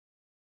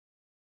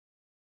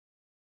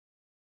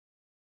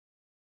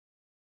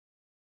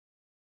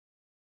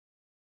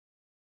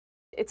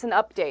It's an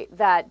update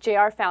that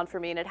JR found for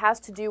me, and it has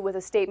to do with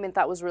a statement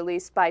that was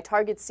released by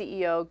Target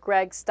CEO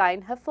Greg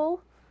Steinheffel.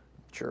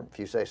 Sure, if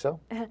you say so.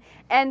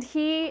 And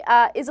he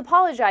is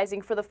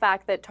apologizing for the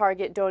fact that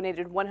Target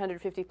donated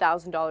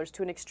 $150,000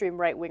 to an extreme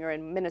right-winger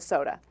in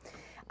Minnesota.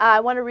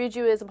 I want to read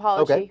you his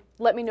apology. Okay.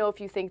 Let me know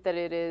if you think that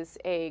it is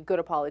a good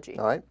apology.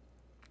 All right.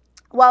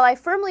 While I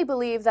firmly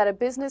believe that a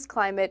business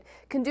climate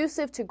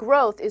conducive to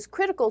growth is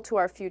critical to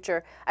our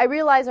future, I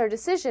realize our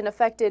decision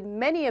affected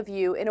many of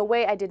you in a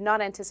way I did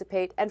not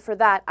anticipate, and for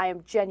that I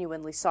am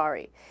genuinely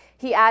sorry.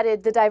 He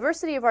added, the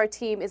diversity of our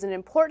team is an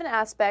important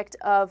aspect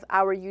of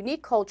our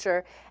unique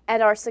culture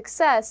and our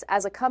success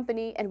as a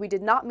company, and we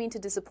did not mean to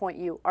disappoint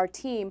you, our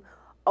team,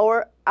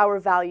 or our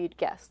valued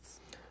guests.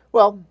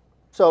 Well,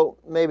 so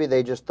maybe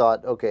they just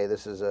thought, okay,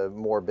 this is a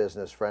more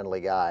business-friendly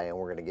guy, and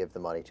we're going to give the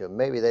money to him.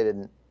 Maybe they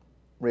didn't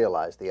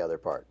realize the other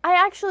part. I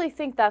actually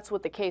think that's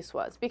what the case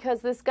was, because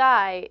this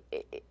guy,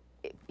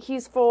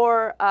 he's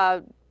for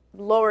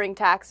lowering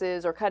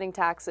taxes or cutting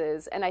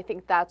taxes, and I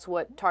think that's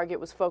what Target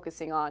was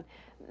focusing on.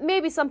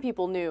 Maybe some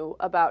people knew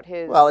about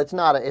his... Well,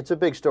 it's a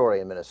big story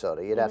in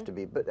Minnesota. You'd have to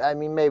be, but I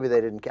mean, maybe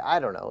they didn't, I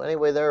don't know.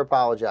 Anyway, they're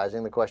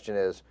apologizing. The question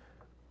is,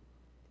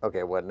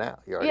 okay, what now?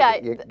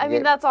 I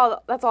mean, that's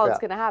all that's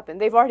going to happen.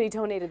 They've already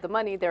donated the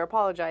money. They're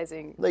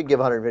apologizing. They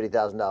give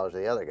 $150,000 to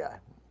the other guy.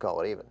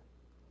 Call it even.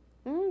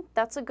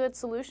 That's a good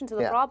solution to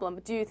the problem.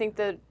 Do you think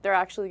that they're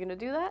actually going to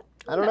do that?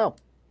 I don't know.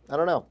 I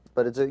don't know.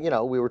 But it's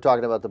we were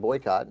talking about the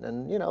boycott,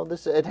 and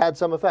it had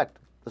some effect.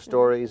 The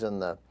stories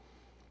and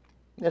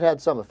it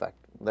had some effect.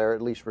 They're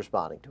at least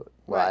responding to it.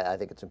 Well, Right. I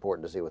think it's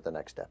important to see what the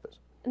next step is.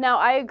 Now,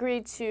 I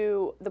agreed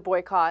to the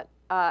boycott,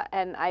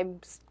 and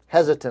I'm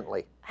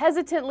hesitantly,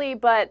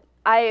 but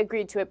I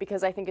agreed to it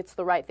because I think it's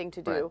the right thing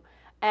to do, Right.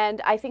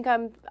 and I think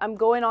I'm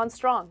going on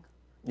strong.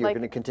 You're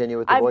going to continue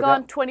with the boycott?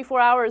 I've gone 24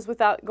 hours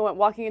without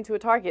walking into a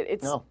Target.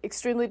 It's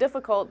extremely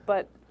difficult,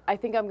 but I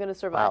think I'm going to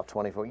survive. Wow,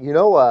 24. You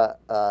know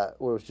what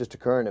was just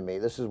occurring to me?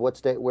 This is what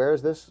state? Where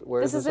is this?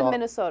 This is in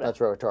Minnesota. That's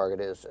where our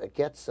Target is. It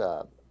gets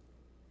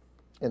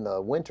in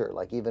the winter,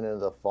 like even into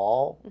the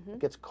fall, it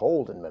gets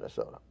cold in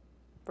Minnesota.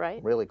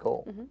 Right. Really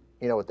cold.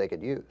 You know what they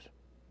could use?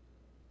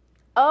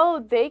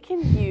 Oh, they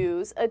can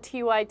use a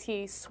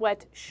TYT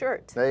sweat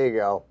shirt. There you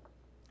go.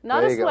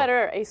 Not a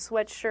sweater, a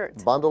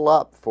sweatshirt. Bundle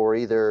up for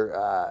either,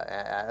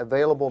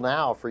 available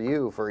now for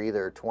you for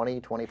either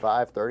 20,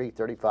 25, 30,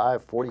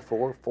 35,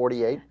 44,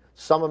 48,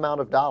 some amount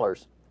of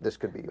dollars. This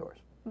could be yours.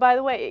 By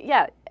the way,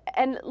 yeah,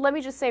 and let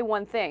me just say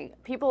one thing.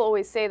 People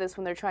always say this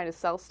when they're trying to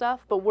sell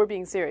stuff, but we're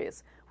being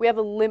serious. We have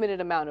a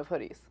limited amount of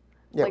hoodies.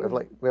 Yeah, we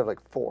have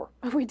like 4.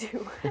 We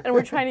do, and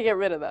we're trying to get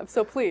rid of them,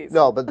 so please.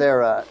 No, but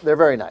they're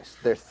very nice.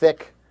 They're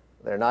thick,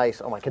 they're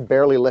nice. Oh, I can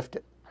barely lift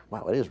it.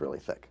 Wow, it is really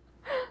thick.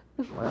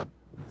 Wow.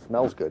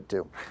 Smells good,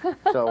 too.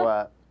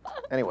 So,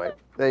 anyway,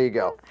 there you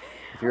go.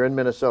 If you're in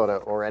Minnesota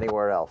or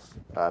anywhere else,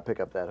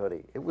 pick up that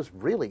hoodie. It was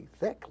really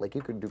thick. Like,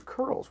 you could do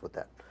curls with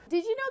that.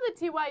 Did you know that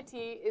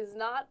TYT is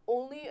not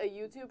only a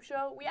YouTube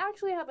show? We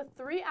actually have a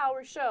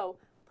 3-hour show,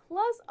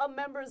 plus a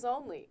members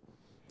only.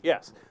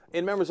 Yes.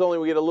 In members only,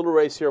 we get a little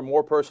race here,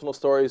 more personal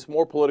stories,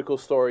 more political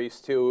stories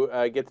to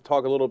get to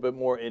talk a little bit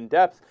more in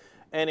depth.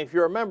 And if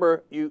you're a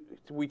member,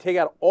 we take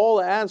out all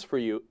the ads for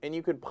you, and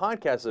you can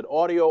podcast it,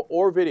 audio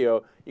or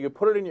video. You can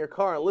put it in your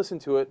car and listen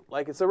to it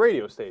like it's a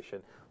radio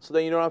station. So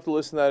then you don't have to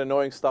listen to that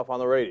annoying stuff on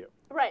the radio.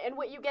 Right, and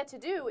what you get to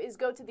do is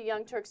go to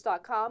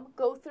theyoungturks.com,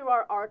 go through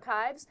our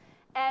archives,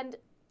 and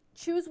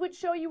choose which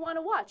show you want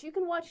to watch. You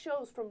can watch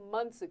shows from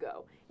months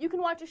ago. You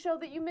can watch a show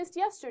that you missed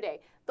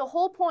yesterday. The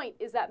whole point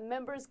is that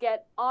members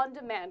get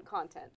on-demand content.